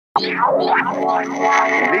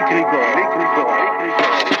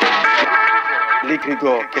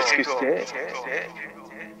L'Egregore, qu'est-ce que c'est?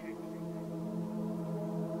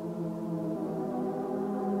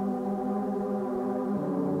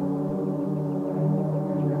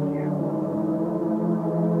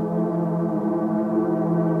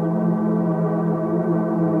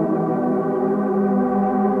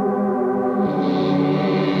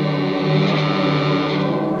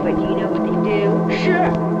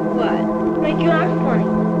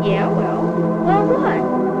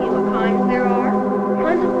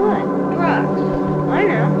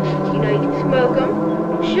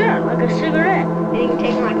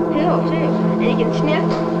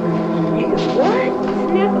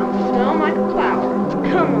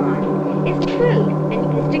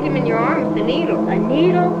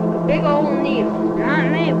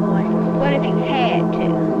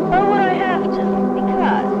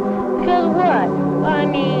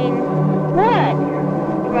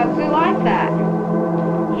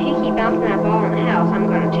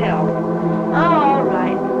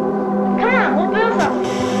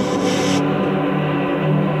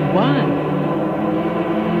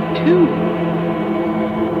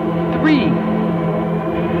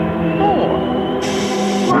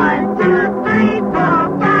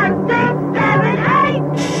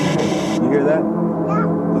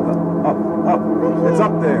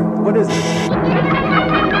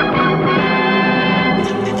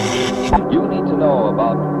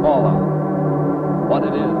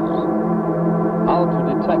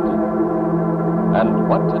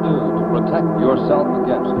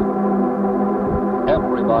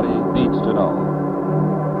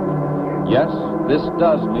 This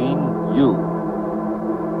does mean you.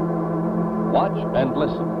 Watch and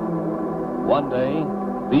listen. One day,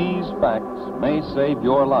 these facts may save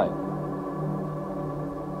your life.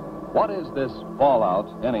 What is this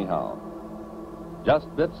fallout, anyhow?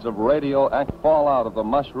 Just bits of radioactive fallout of the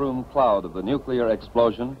mushroom cloud of the nuclear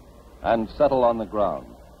explosion and settle on the ground.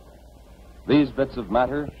 These bits of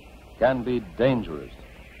matter can be dangerous.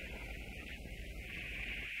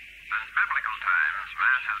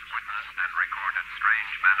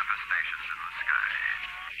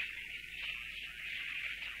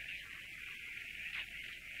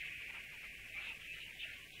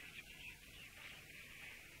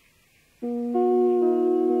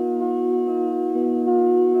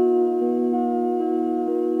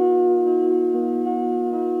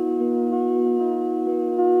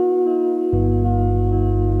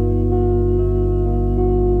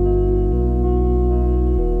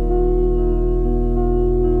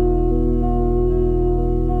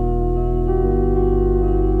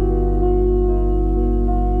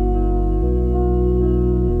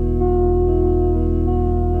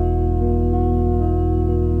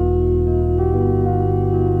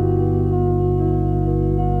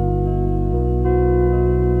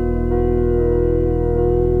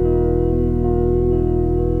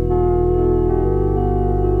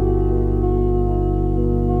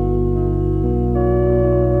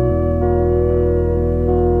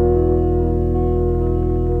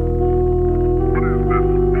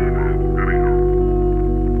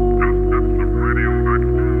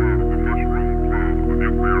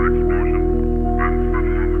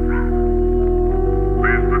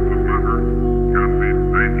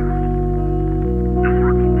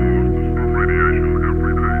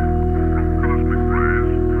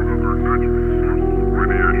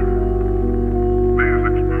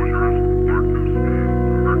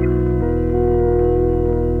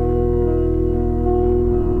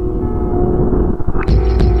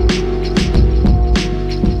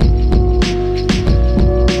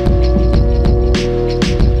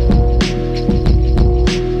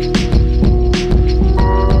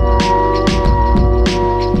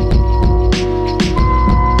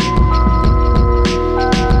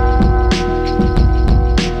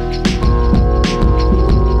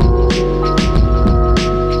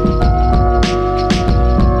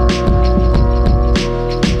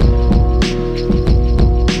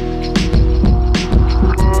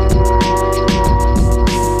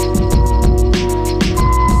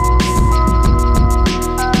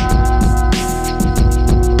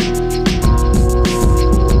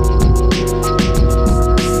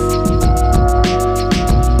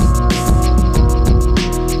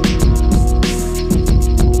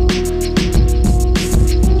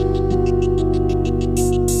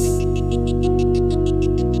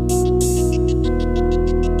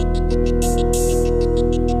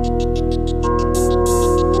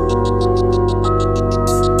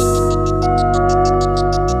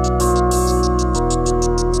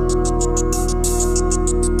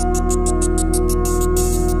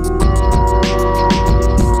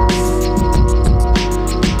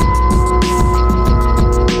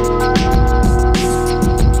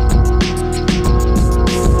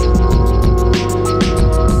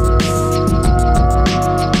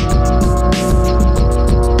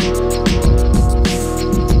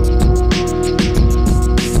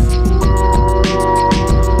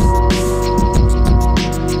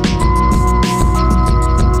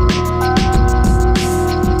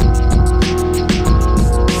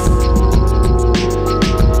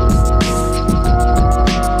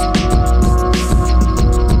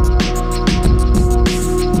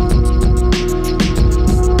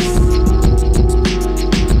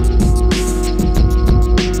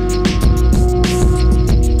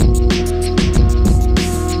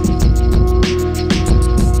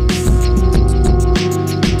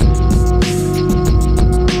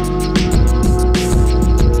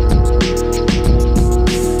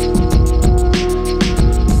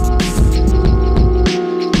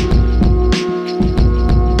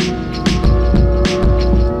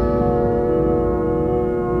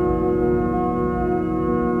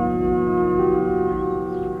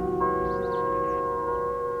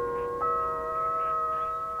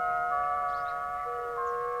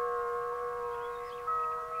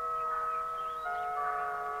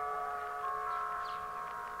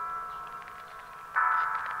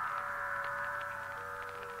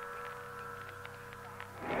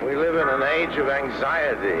 an age of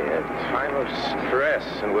anxiety, a time of stress,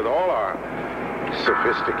 and with all our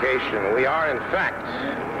sophistication, we are, in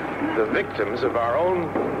fact, the victims of our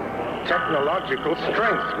own technological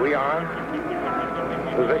strength. We are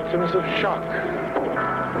the victims of shock,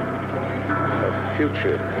 of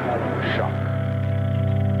future shock.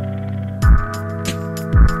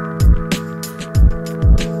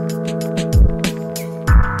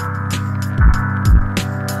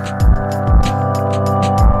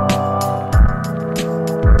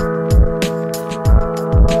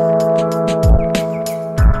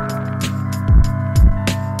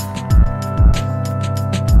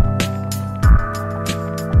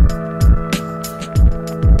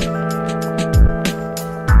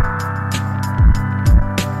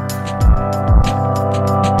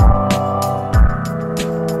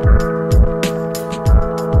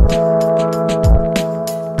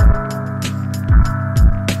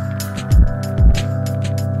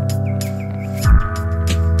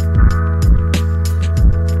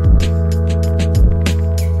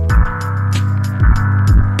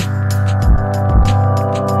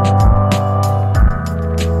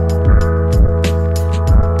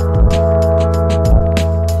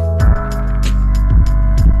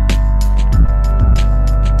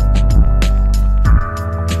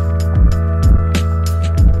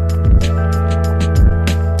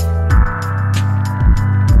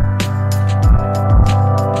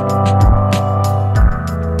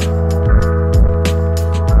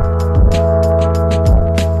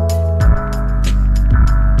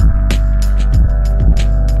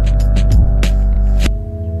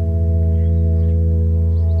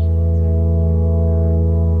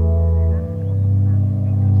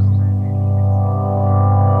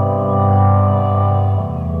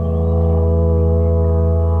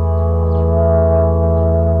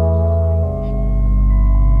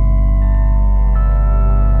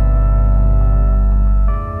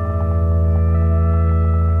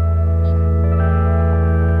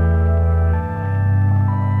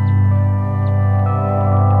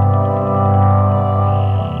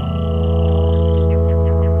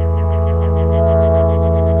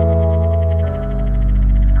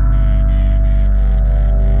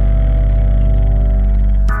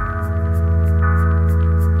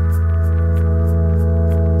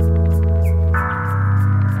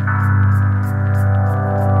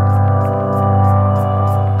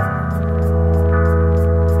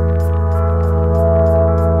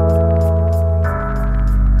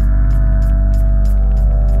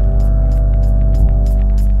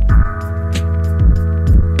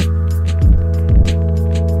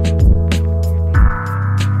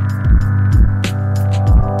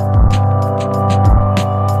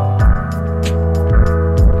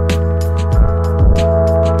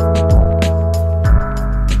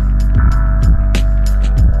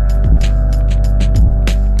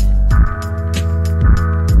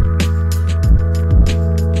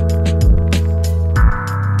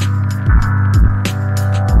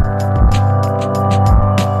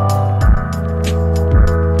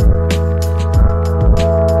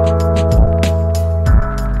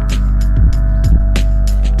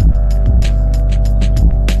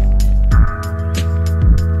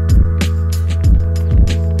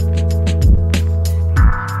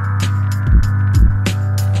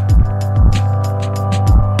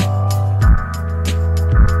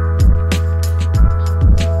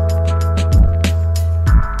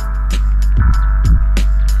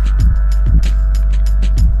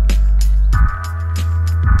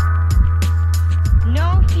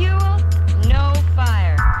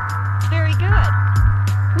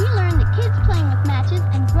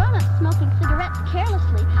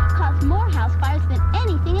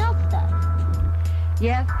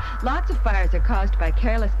 Yes, lots of fires are caused by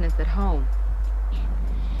carelessness at home.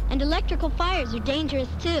 And electrical fires are dangerous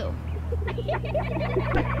too.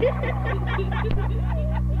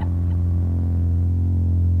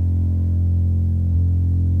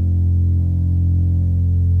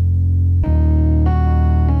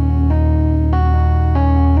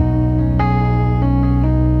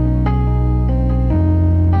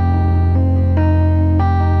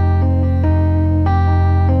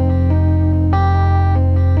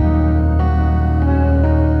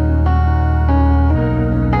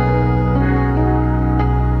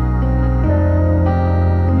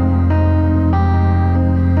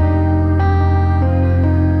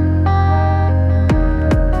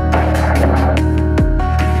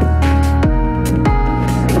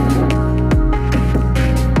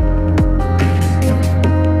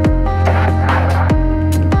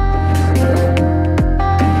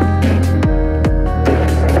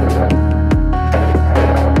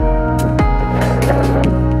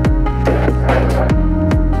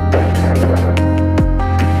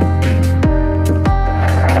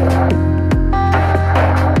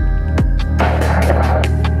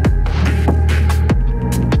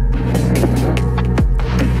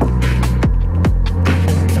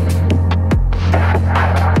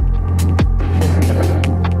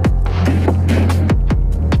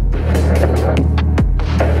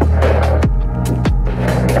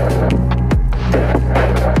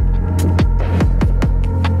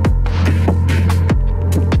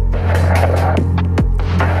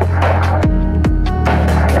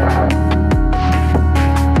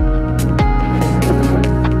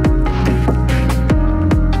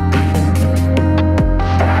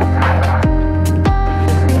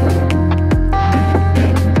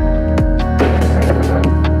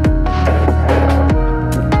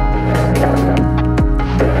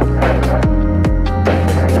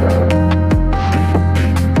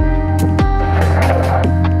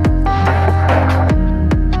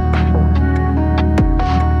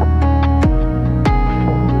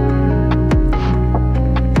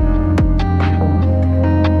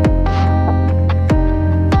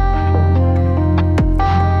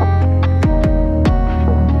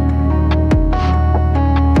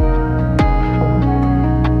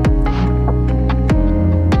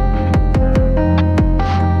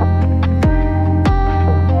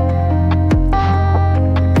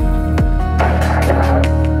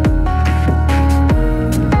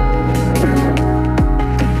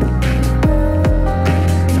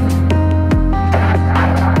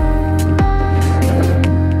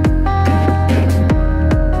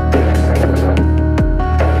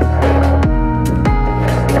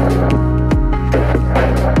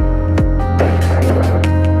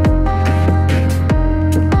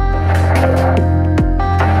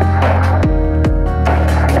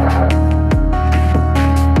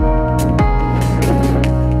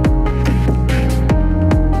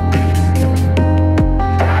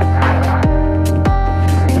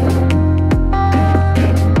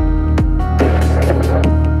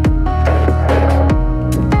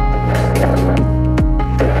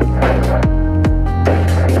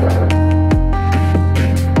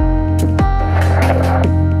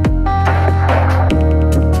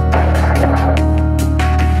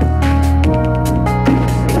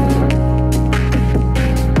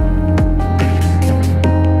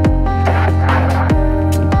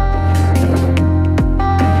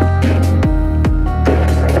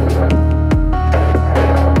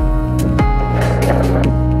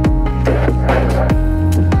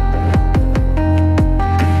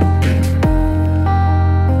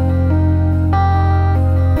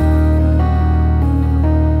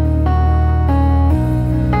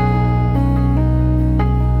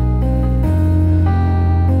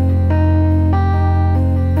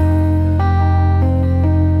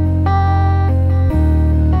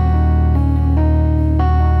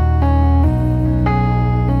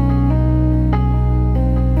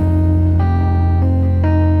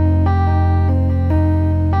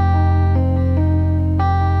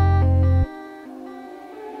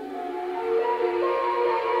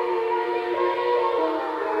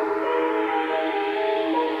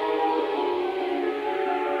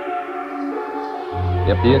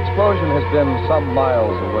 If the explosion has been some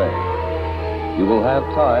miles away, you will have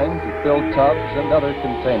time to fill tubs and other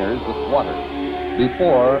containers with water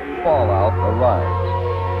before fallout arrives.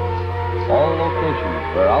 All locations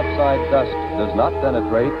where outside dust does not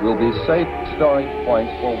penetrate will be safe storage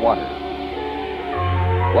points for water.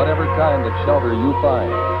 Whatever kind of shelter you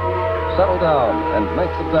find, settle down and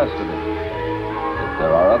make the best of it. If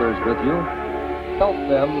there are others with you, help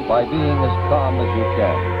them by being as calm as you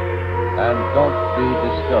can, and don't be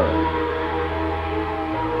discouraged.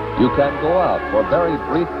 You can go out for very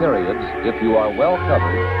brief periods if you are well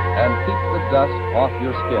covered and keep the dust off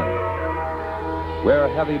your skin.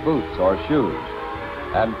 Wear heavy boots or shoes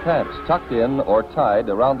and pants tucked in or tied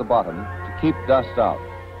around the bottom to keep dust out.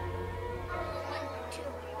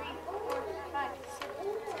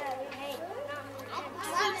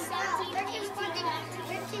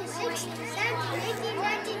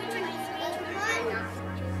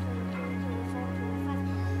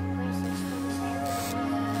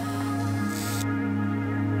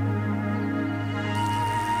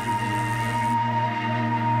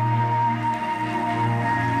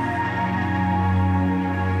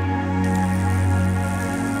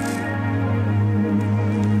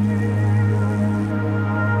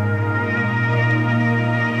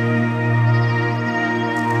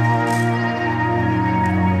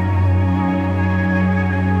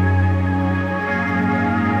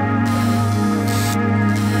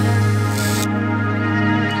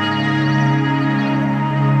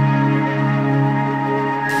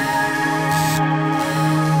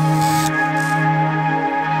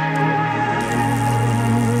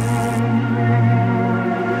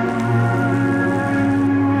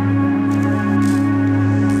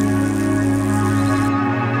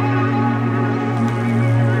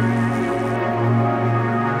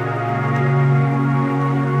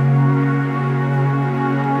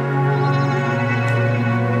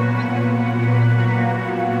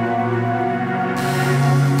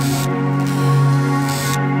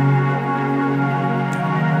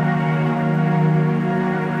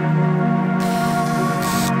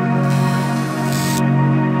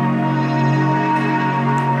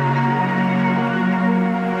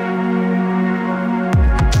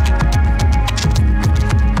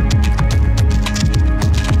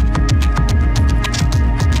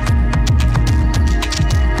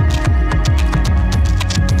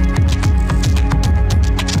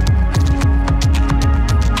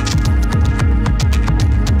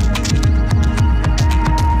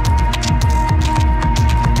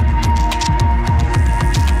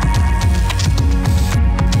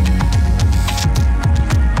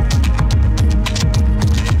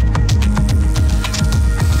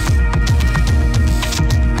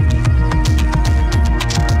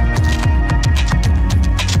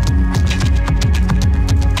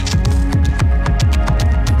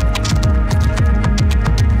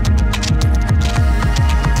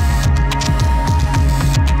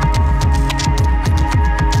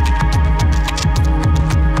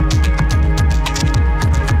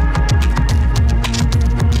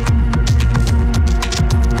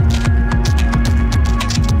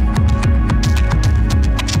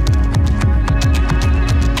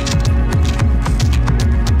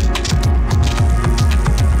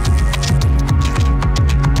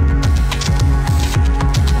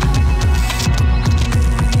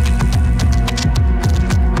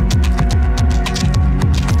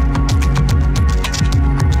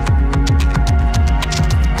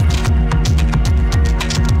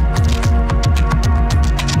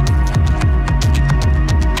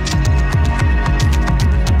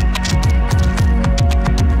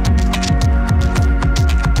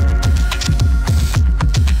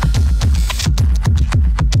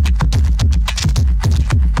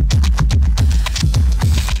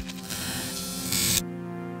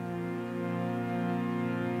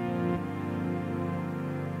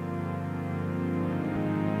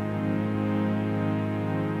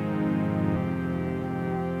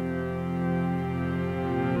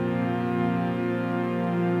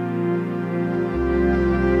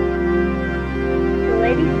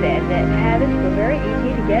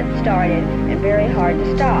 started and very hard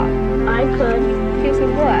to stop. I could. You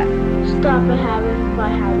could what? Stop a habit by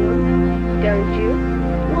habit. Don't you?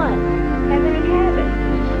 What? Have any habits?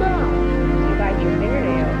 No. You bite your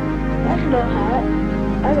fingernails. That's no habit.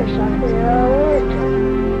 I can stop it all I wanted to.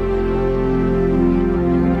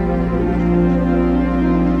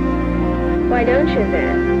 Why don't you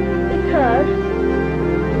then? Because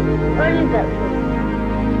I did that for you.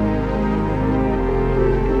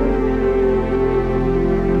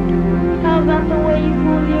 How about the way you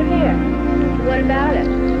pull your hair? What about it?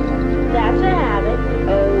 That's a habit.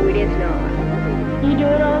 Oh, it is not. You do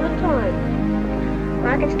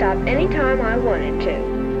wanted to.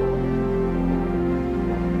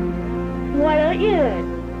 Why don't you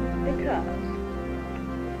then? Because.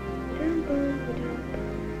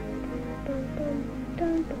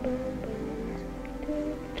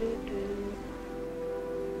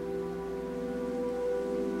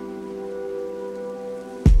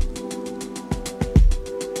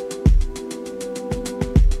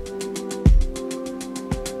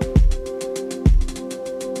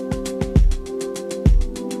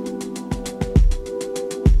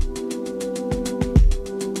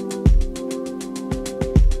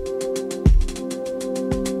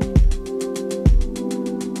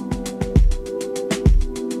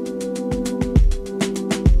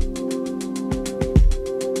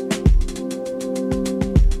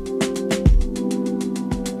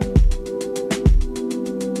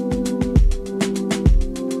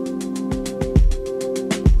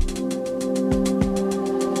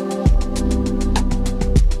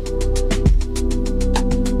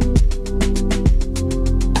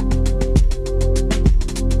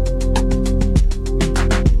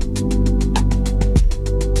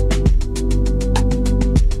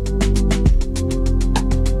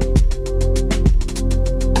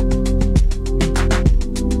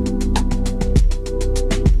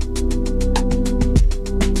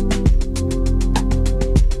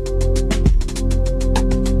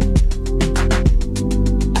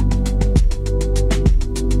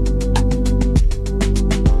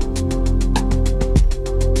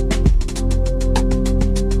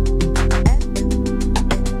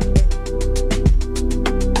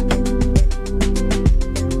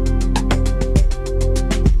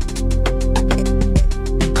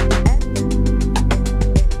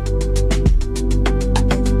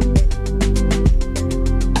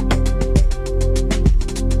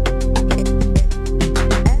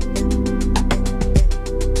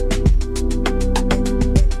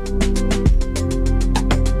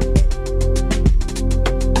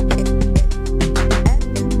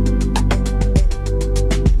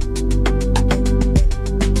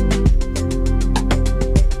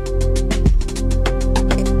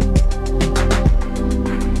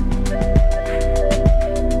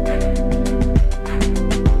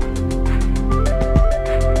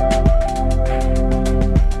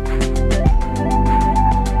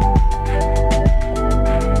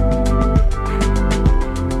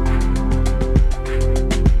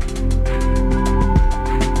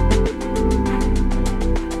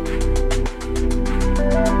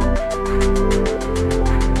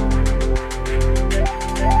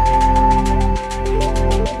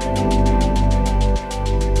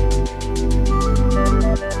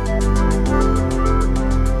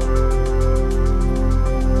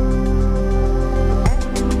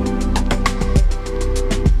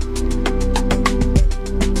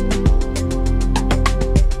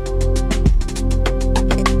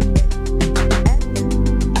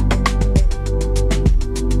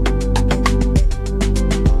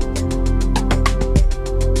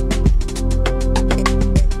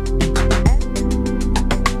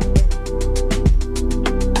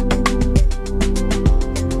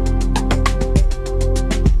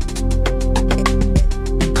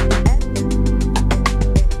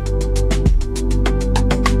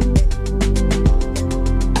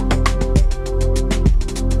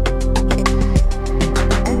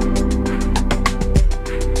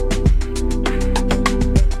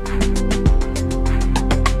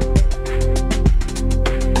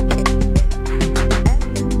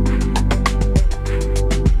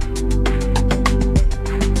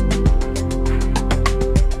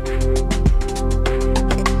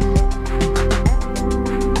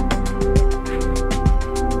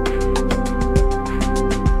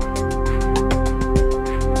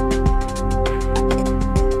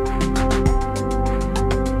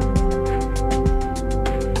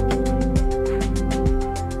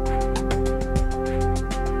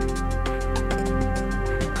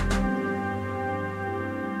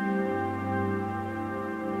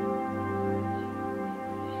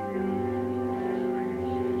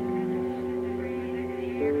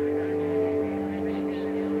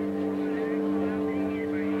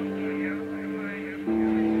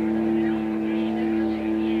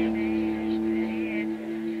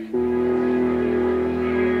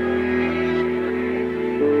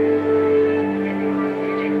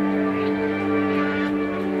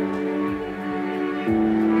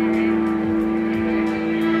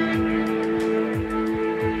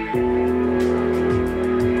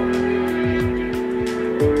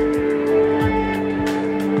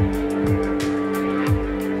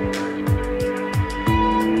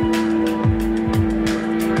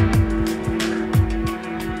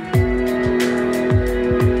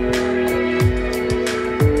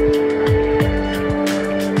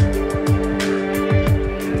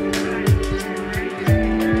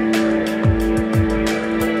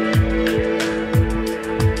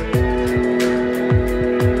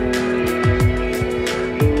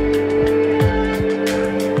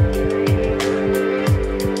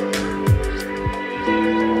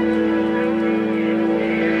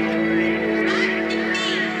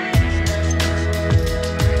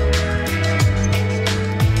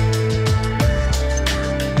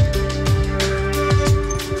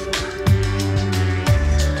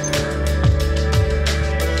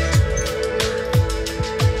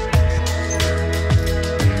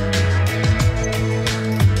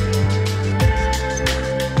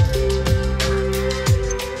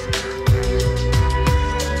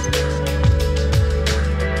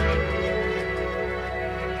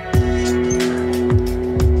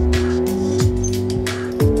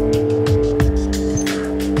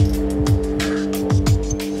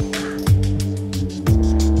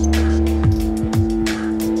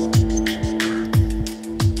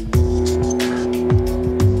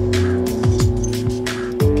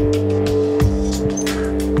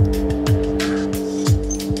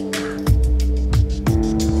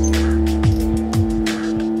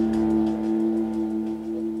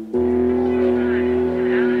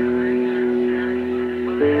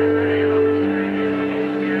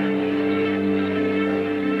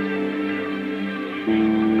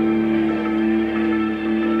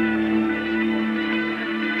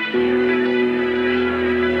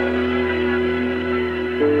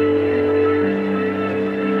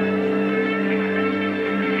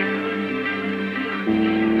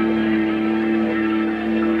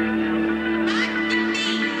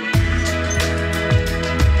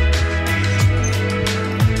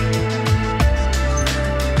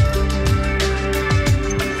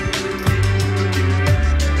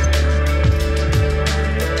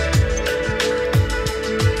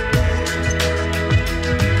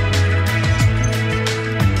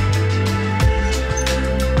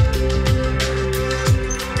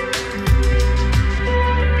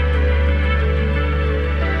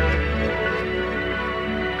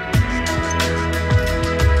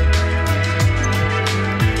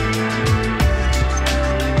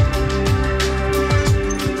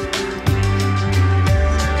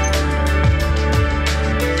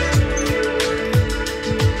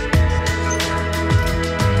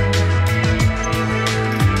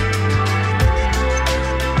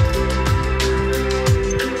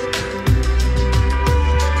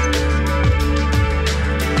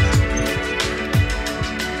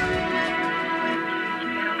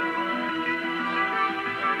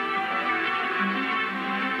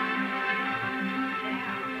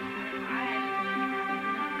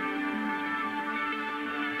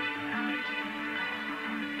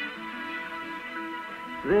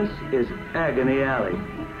 This is Agony Alley.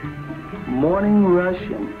 Morning rush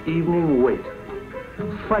and evening wait.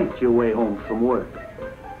 Fight your way home from work.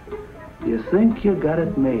 You think you got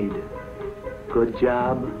it made. Good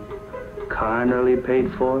job, car nearly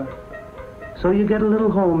paid for. So you get a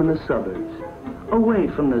little home in the suburbs, away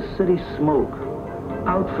from the city smoke,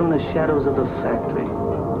 out from the shadows of the factory.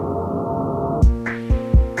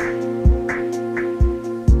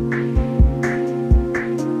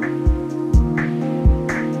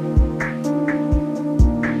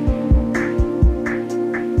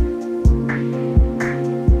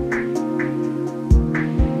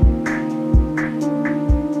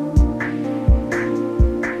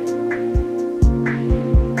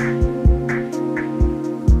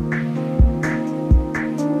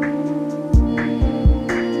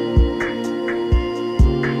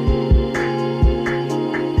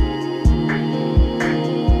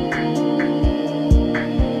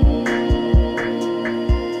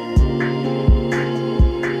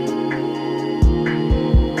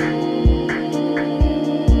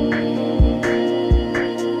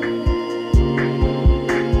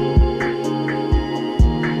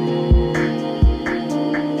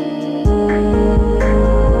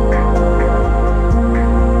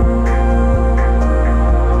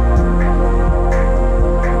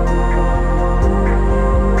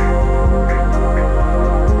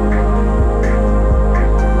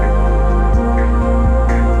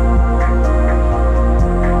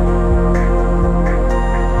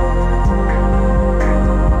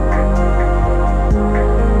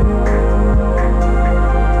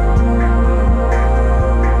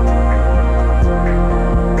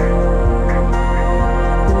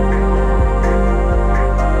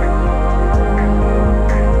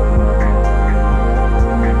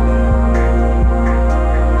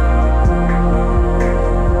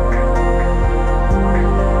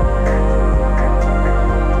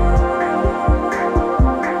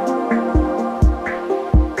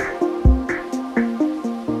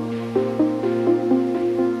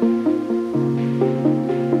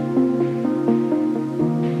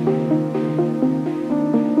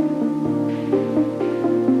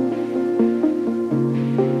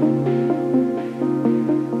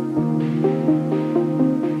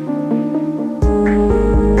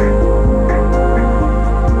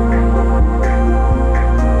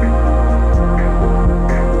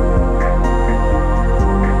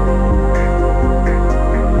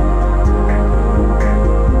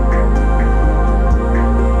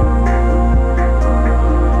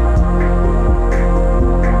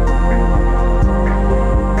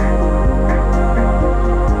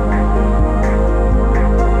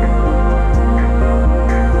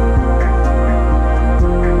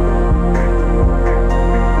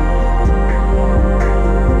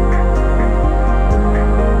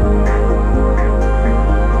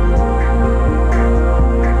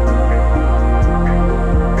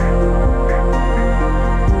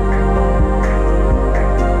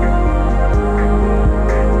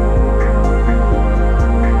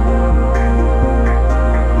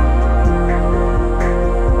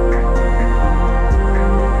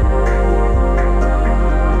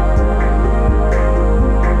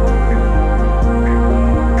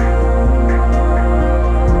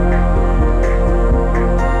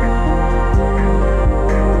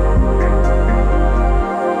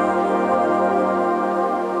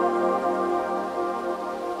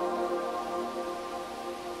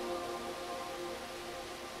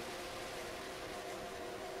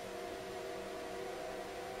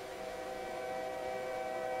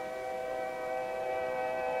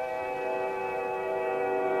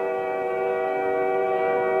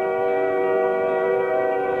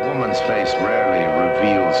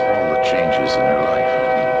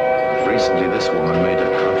 Recently, this woman made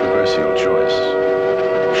a controversial choice.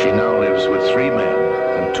 She now lives with 3 men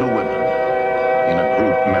and 2 women in a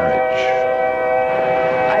group marriage.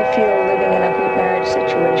 I feel living in a group marriage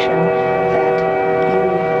situation that you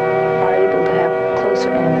are able to have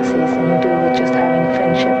closer intimacies than you do with just having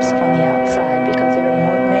friendships on the outside, because they're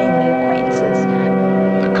mainly acquaintances.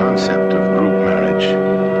 The concept of group marriage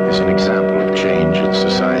is an example of change in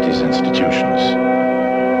society's institutions.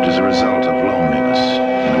 It is a result of loneliness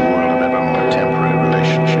in a world of ever more temporary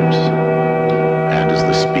relationships.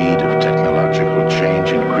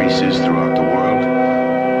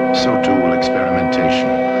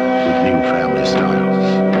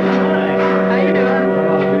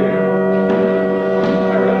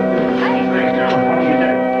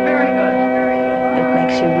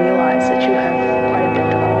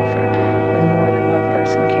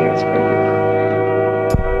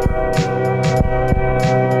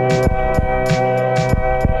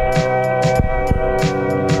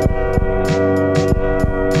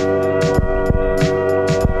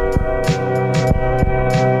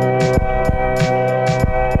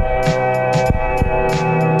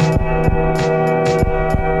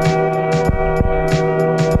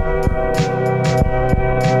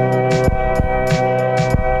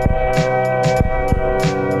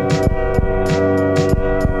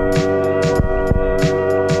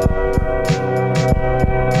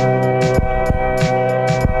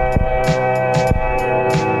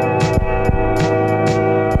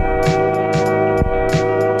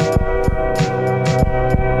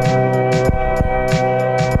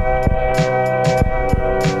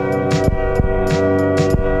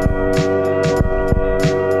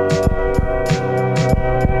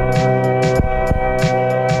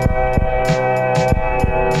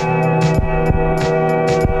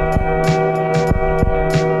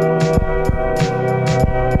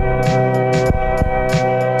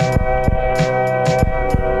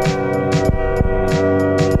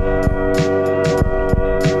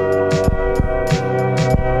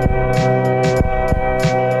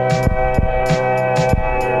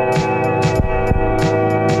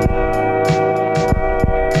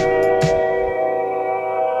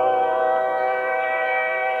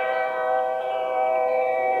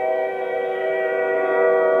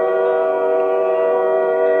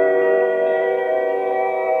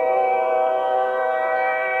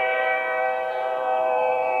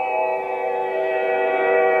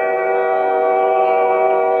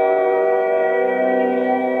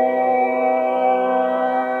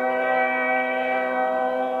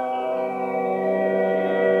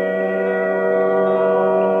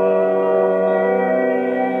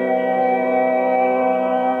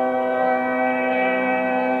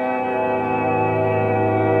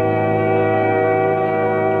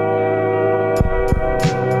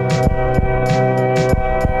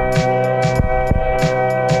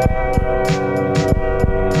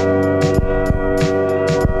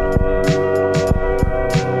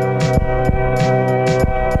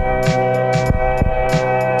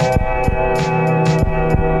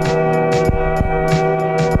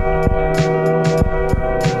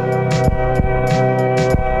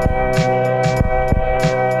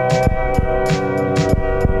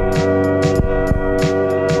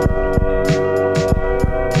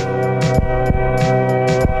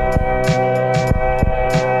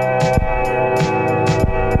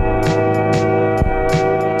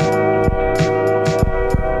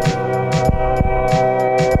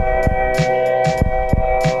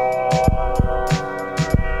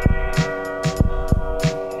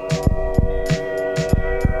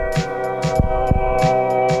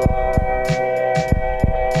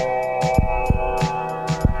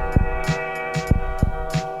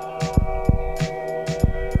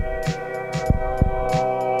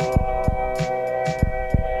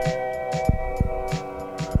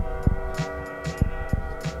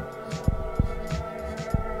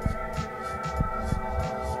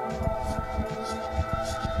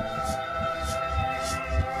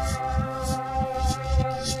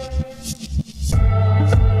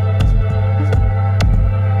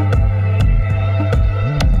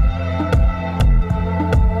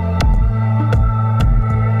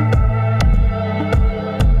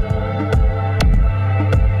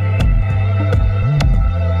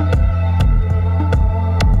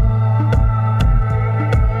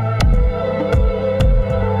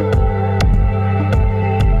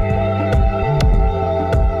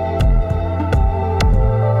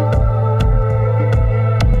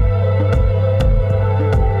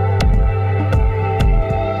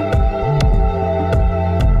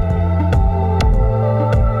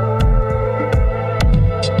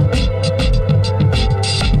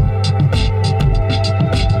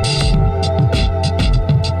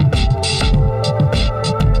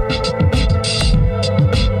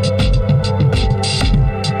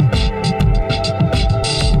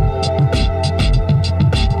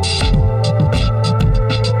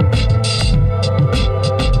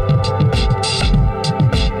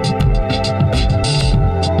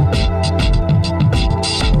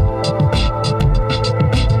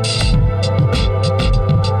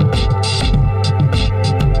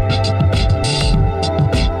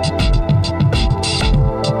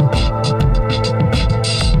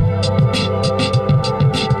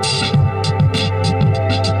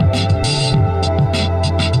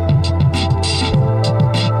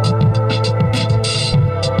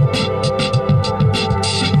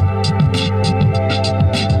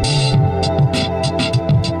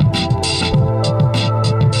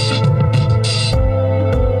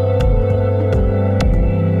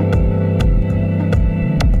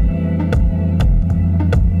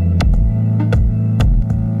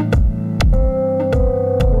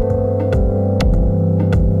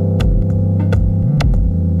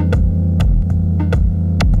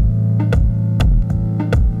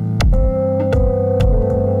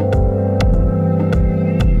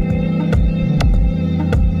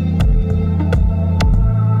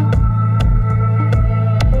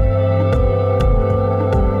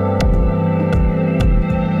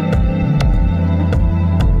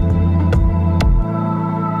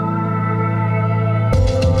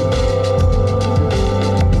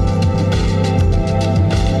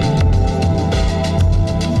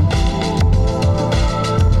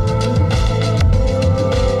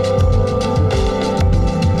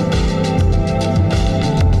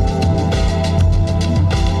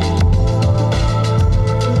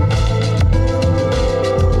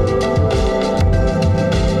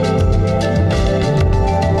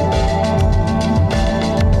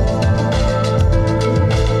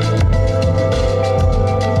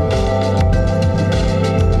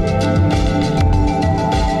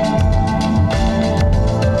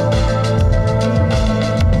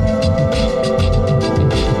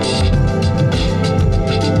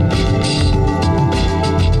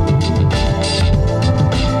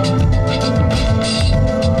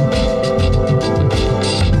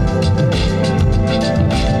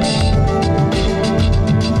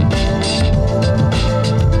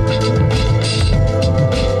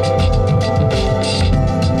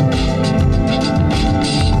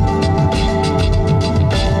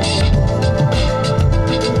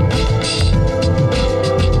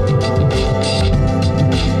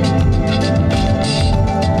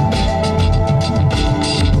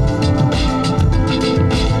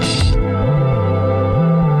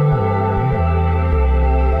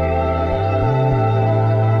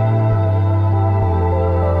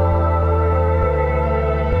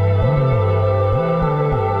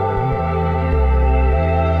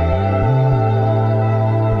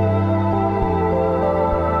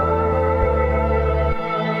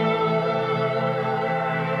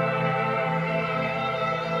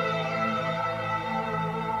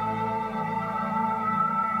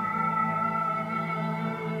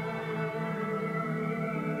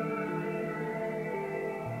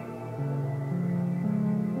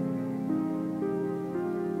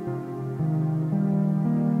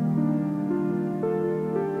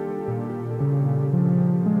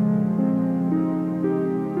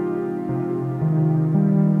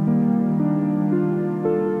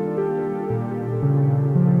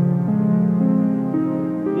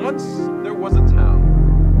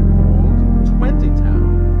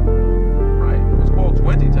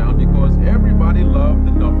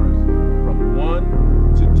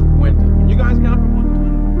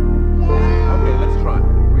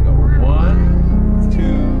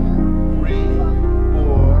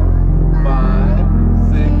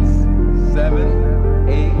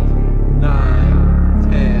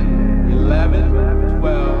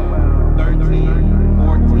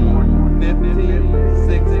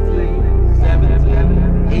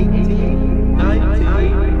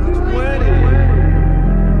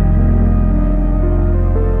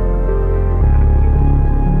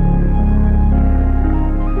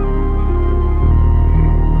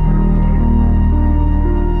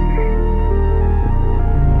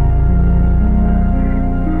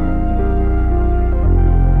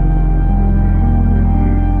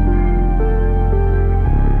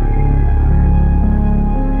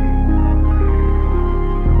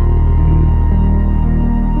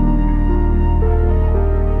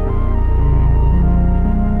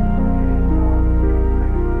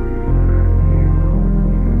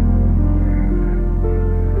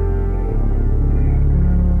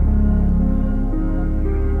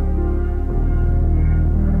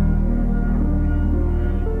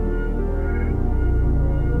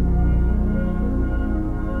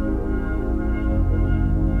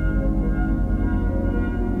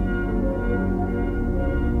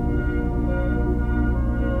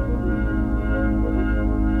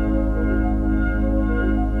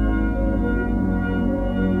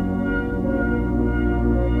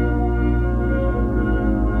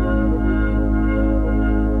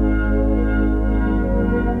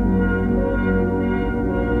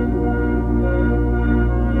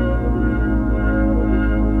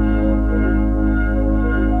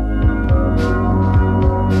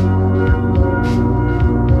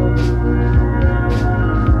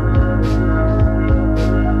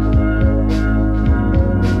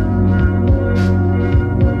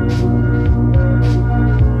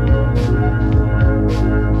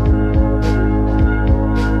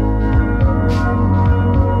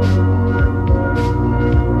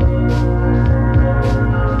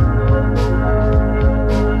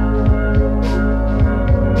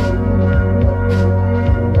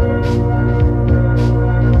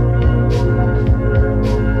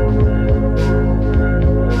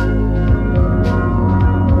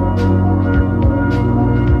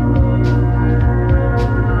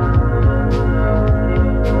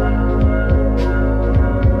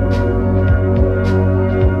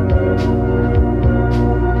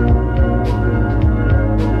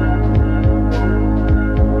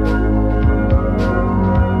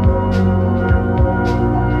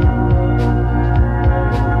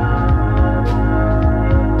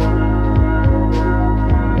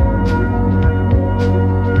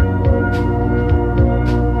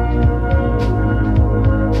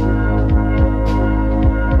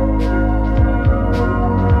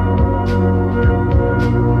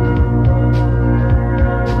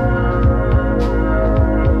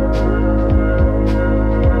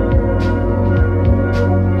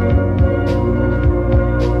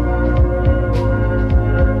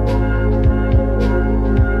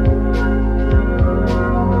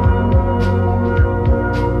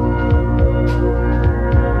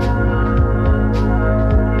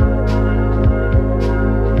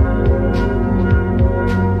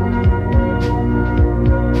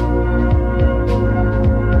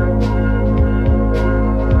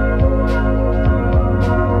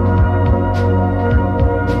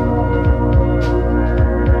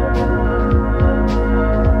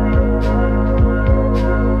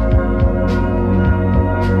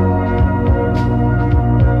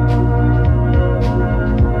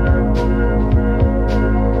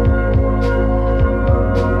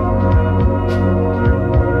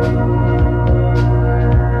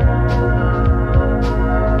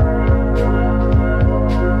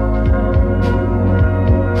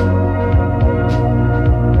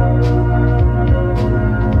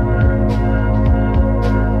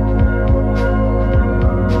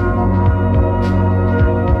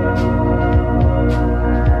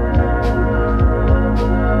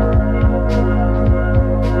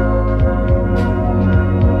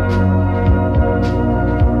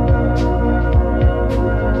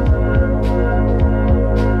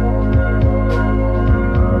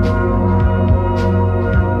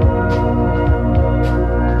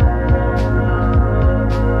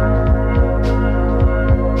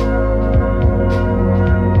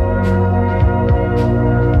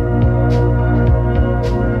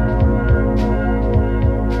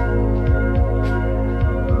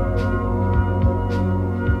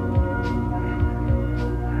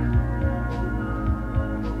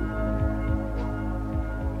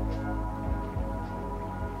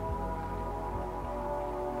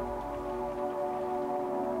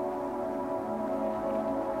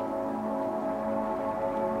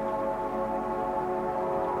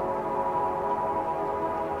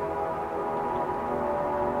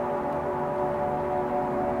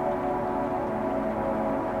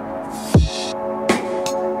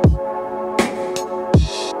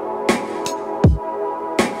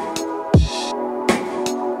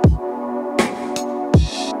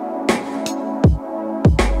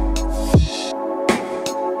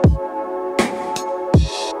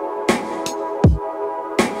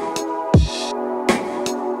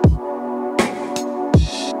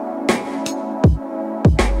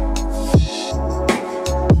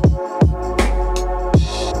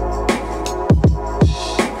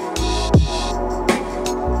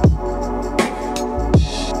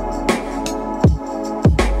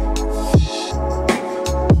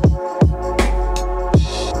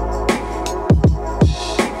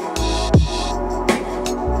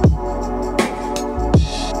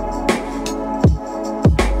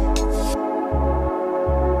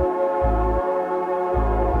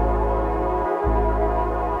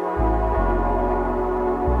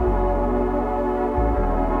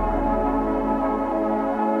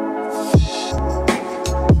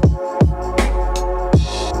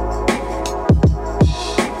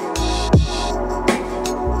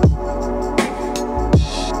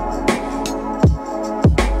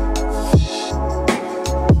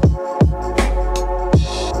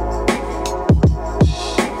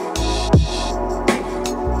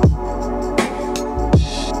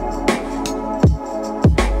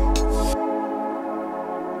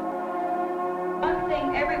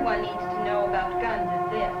 thing everyone needs to know about guns is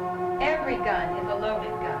this. Every gun is a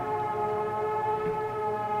loaded gun.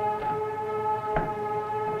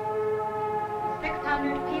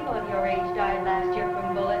 600 people of your age died last year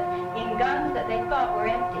from bullets in guns that they thought were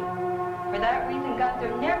empty. For that reason, guns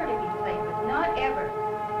are never to be played with, not ever.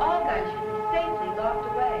 All guns should be safely locked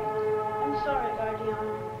away. I'm sorry,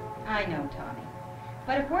 Guardiana. I know, Tommy.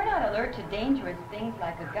 But if we're not alert to dangerous things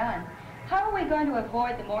like a gun, how are we going to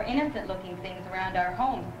avoid the more innocent-looking things around our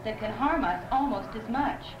homes that can harm us almost as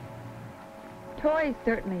much? Toys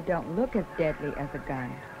certainly don't look as deadly as a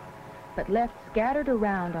gun, but left scattered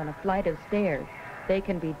around on a flight of stairs, they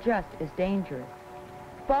can be just as dangerous.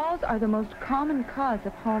 Falls are the most common cause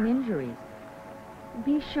of home injuries.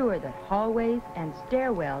 Be sure that hallways and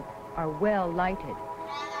stairwells are well lighted.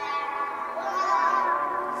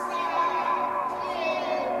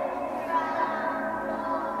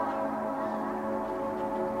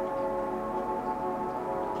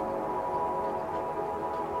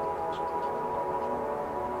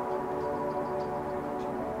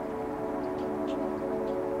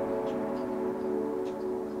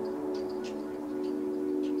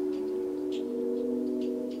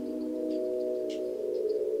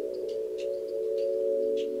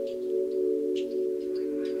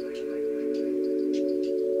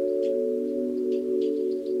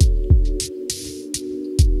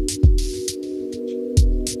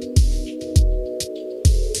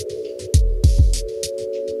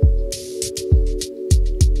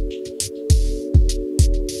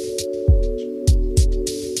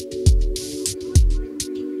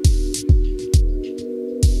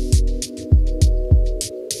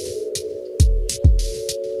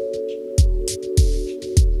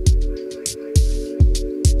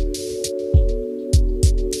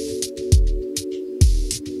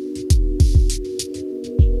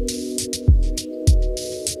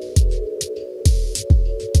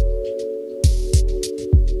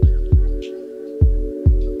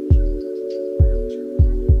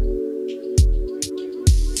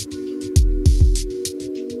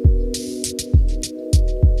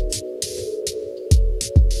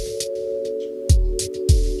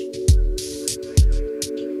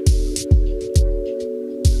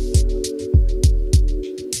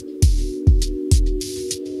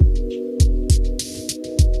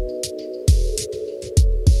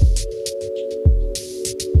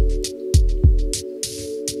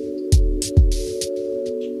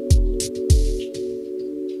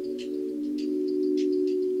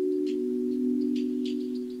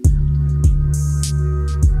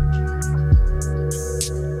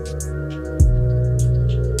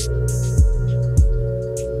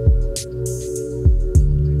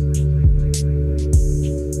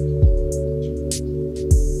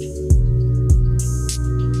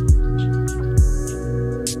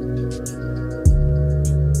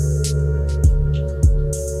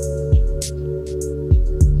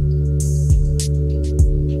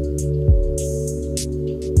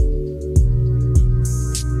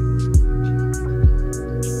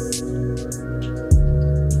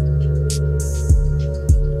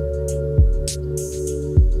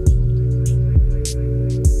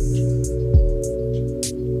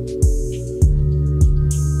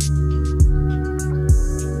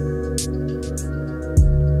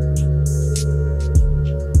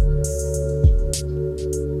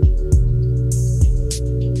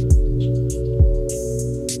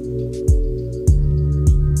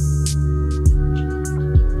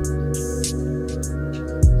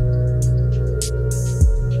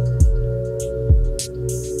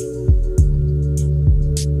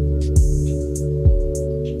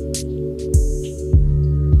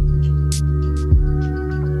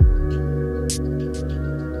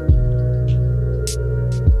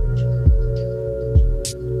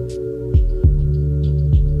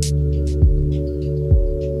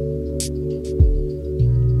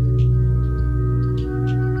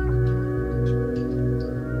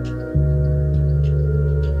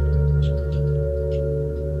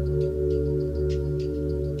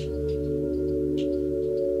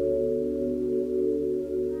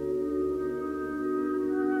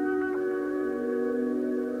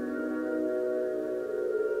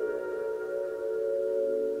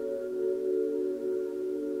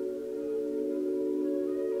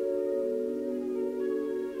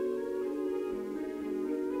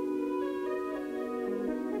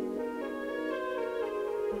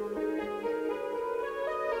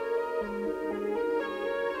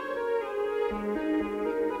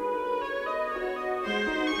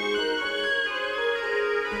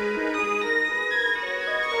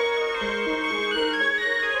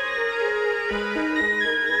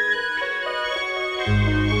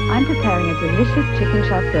 I'm preparing a delicious chicken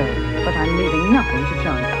chasseur, but I'm leaving nothing to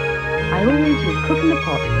chance. I always use cook in the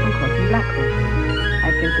pot from Cross and Blackwell.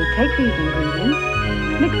 I simply take these ingredients,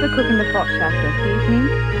 mix the cook in the pot chasseur seasoning,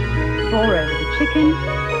 pour over the chicken,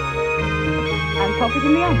 and pop it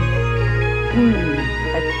in the oven.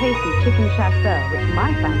 A tasty chicken chasseur, which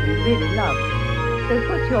my family really loves. So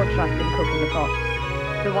put your trust in cook in the pot.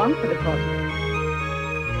 The one for the pot.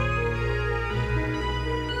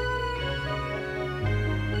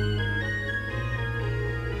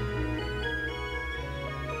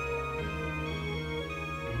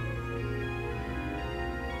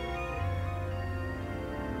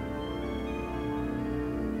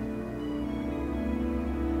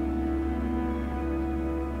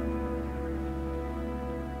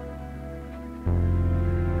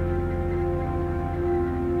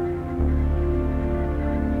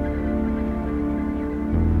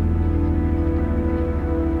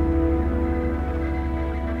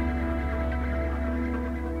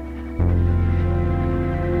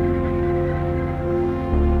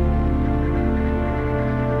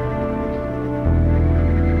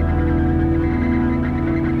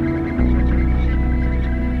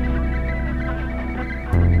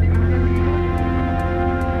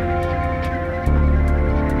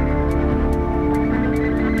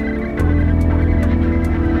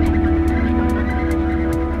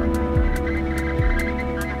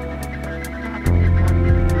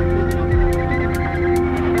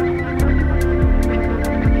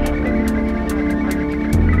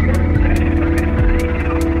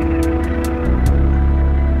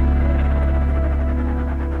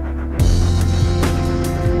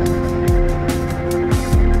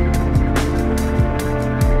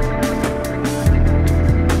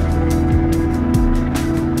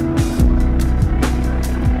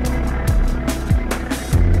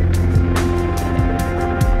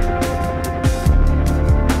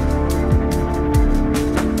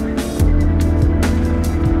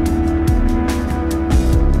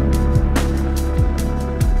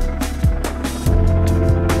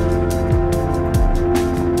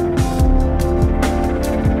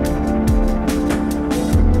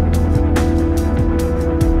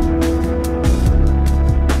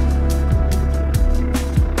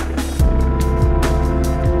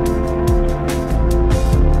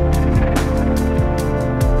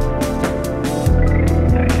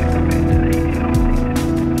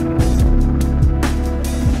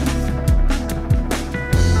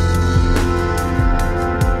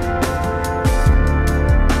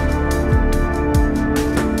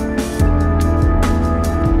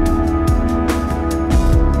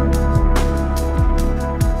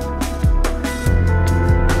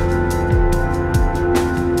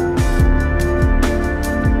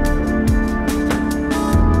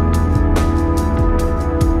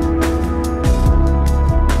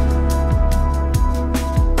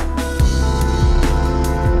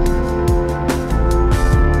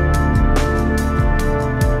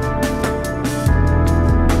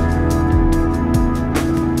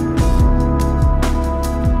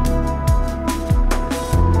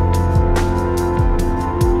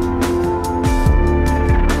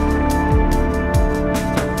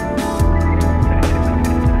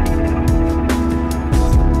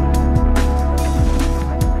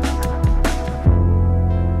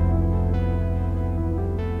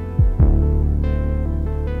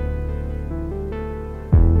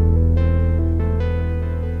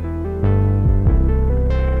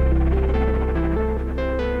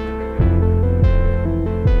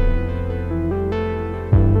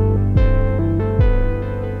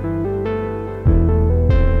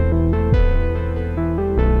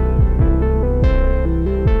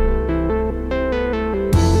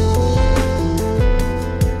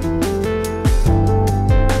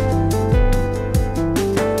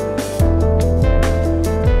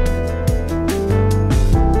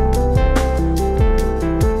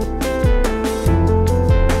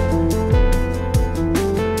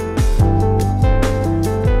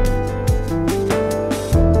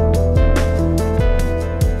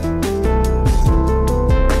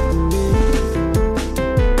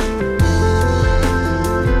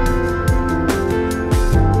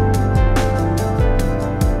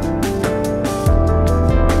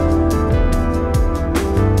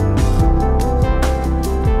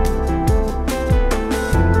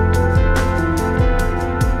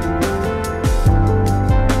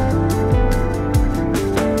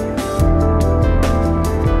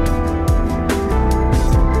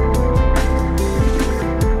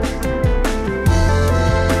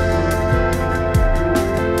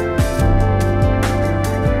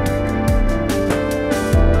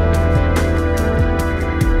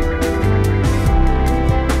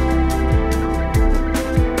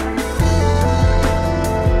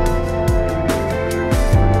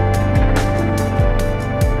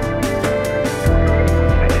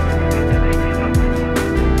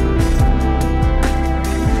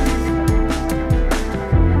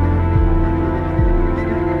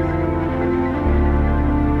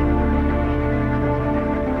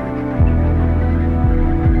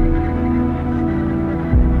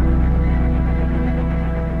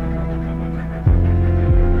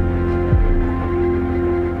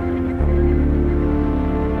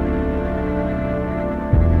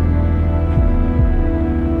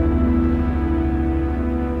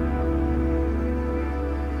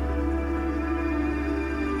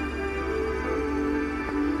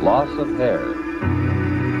 loss of hair.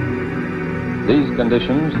 These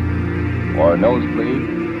conditions, or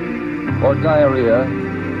nosebleed, or diarrhea,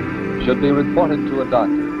 should be reported to a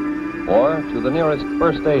doctor or to the nearest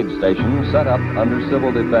first aid station set up under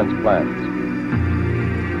civil defense plans.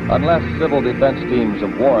 Unless civil defense teams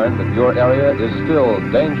have warned that your area is still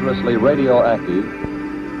dangerously radioactive,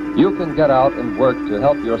 you can get out and work to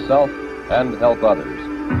help yourself and help others.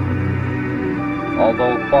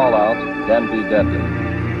 Although fallout can be deadly,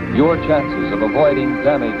 your chances of avoiding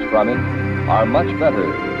damage from it are much better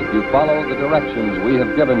if you follow the directions we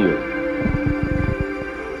have given you.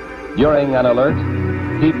 During an alert,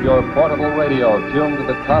 keep your portable radio tuned to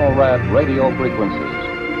the Conrad radio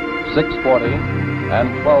frequencies, 640 and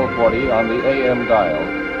 1240 on the AM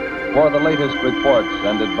dial, for the latest reports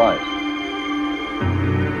and advice.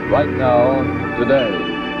 Right now, today,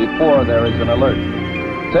 before there is an alert,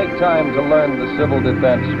 take time to learn the Civil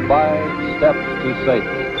Defense 5 Steps to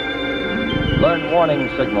Safety. Learn warning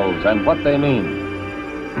signals and what they mean.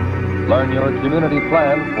 Learn your community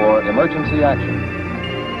plan for emergency action.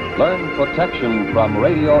 Learn protection from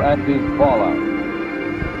radioactive fallout.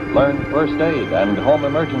 Learn first aid and home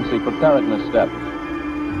emergency preparedness steps.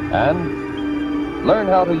 And learn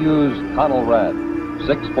how to use Conrad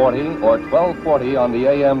 640 or 1240 on the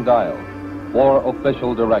AM dial for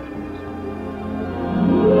official directions.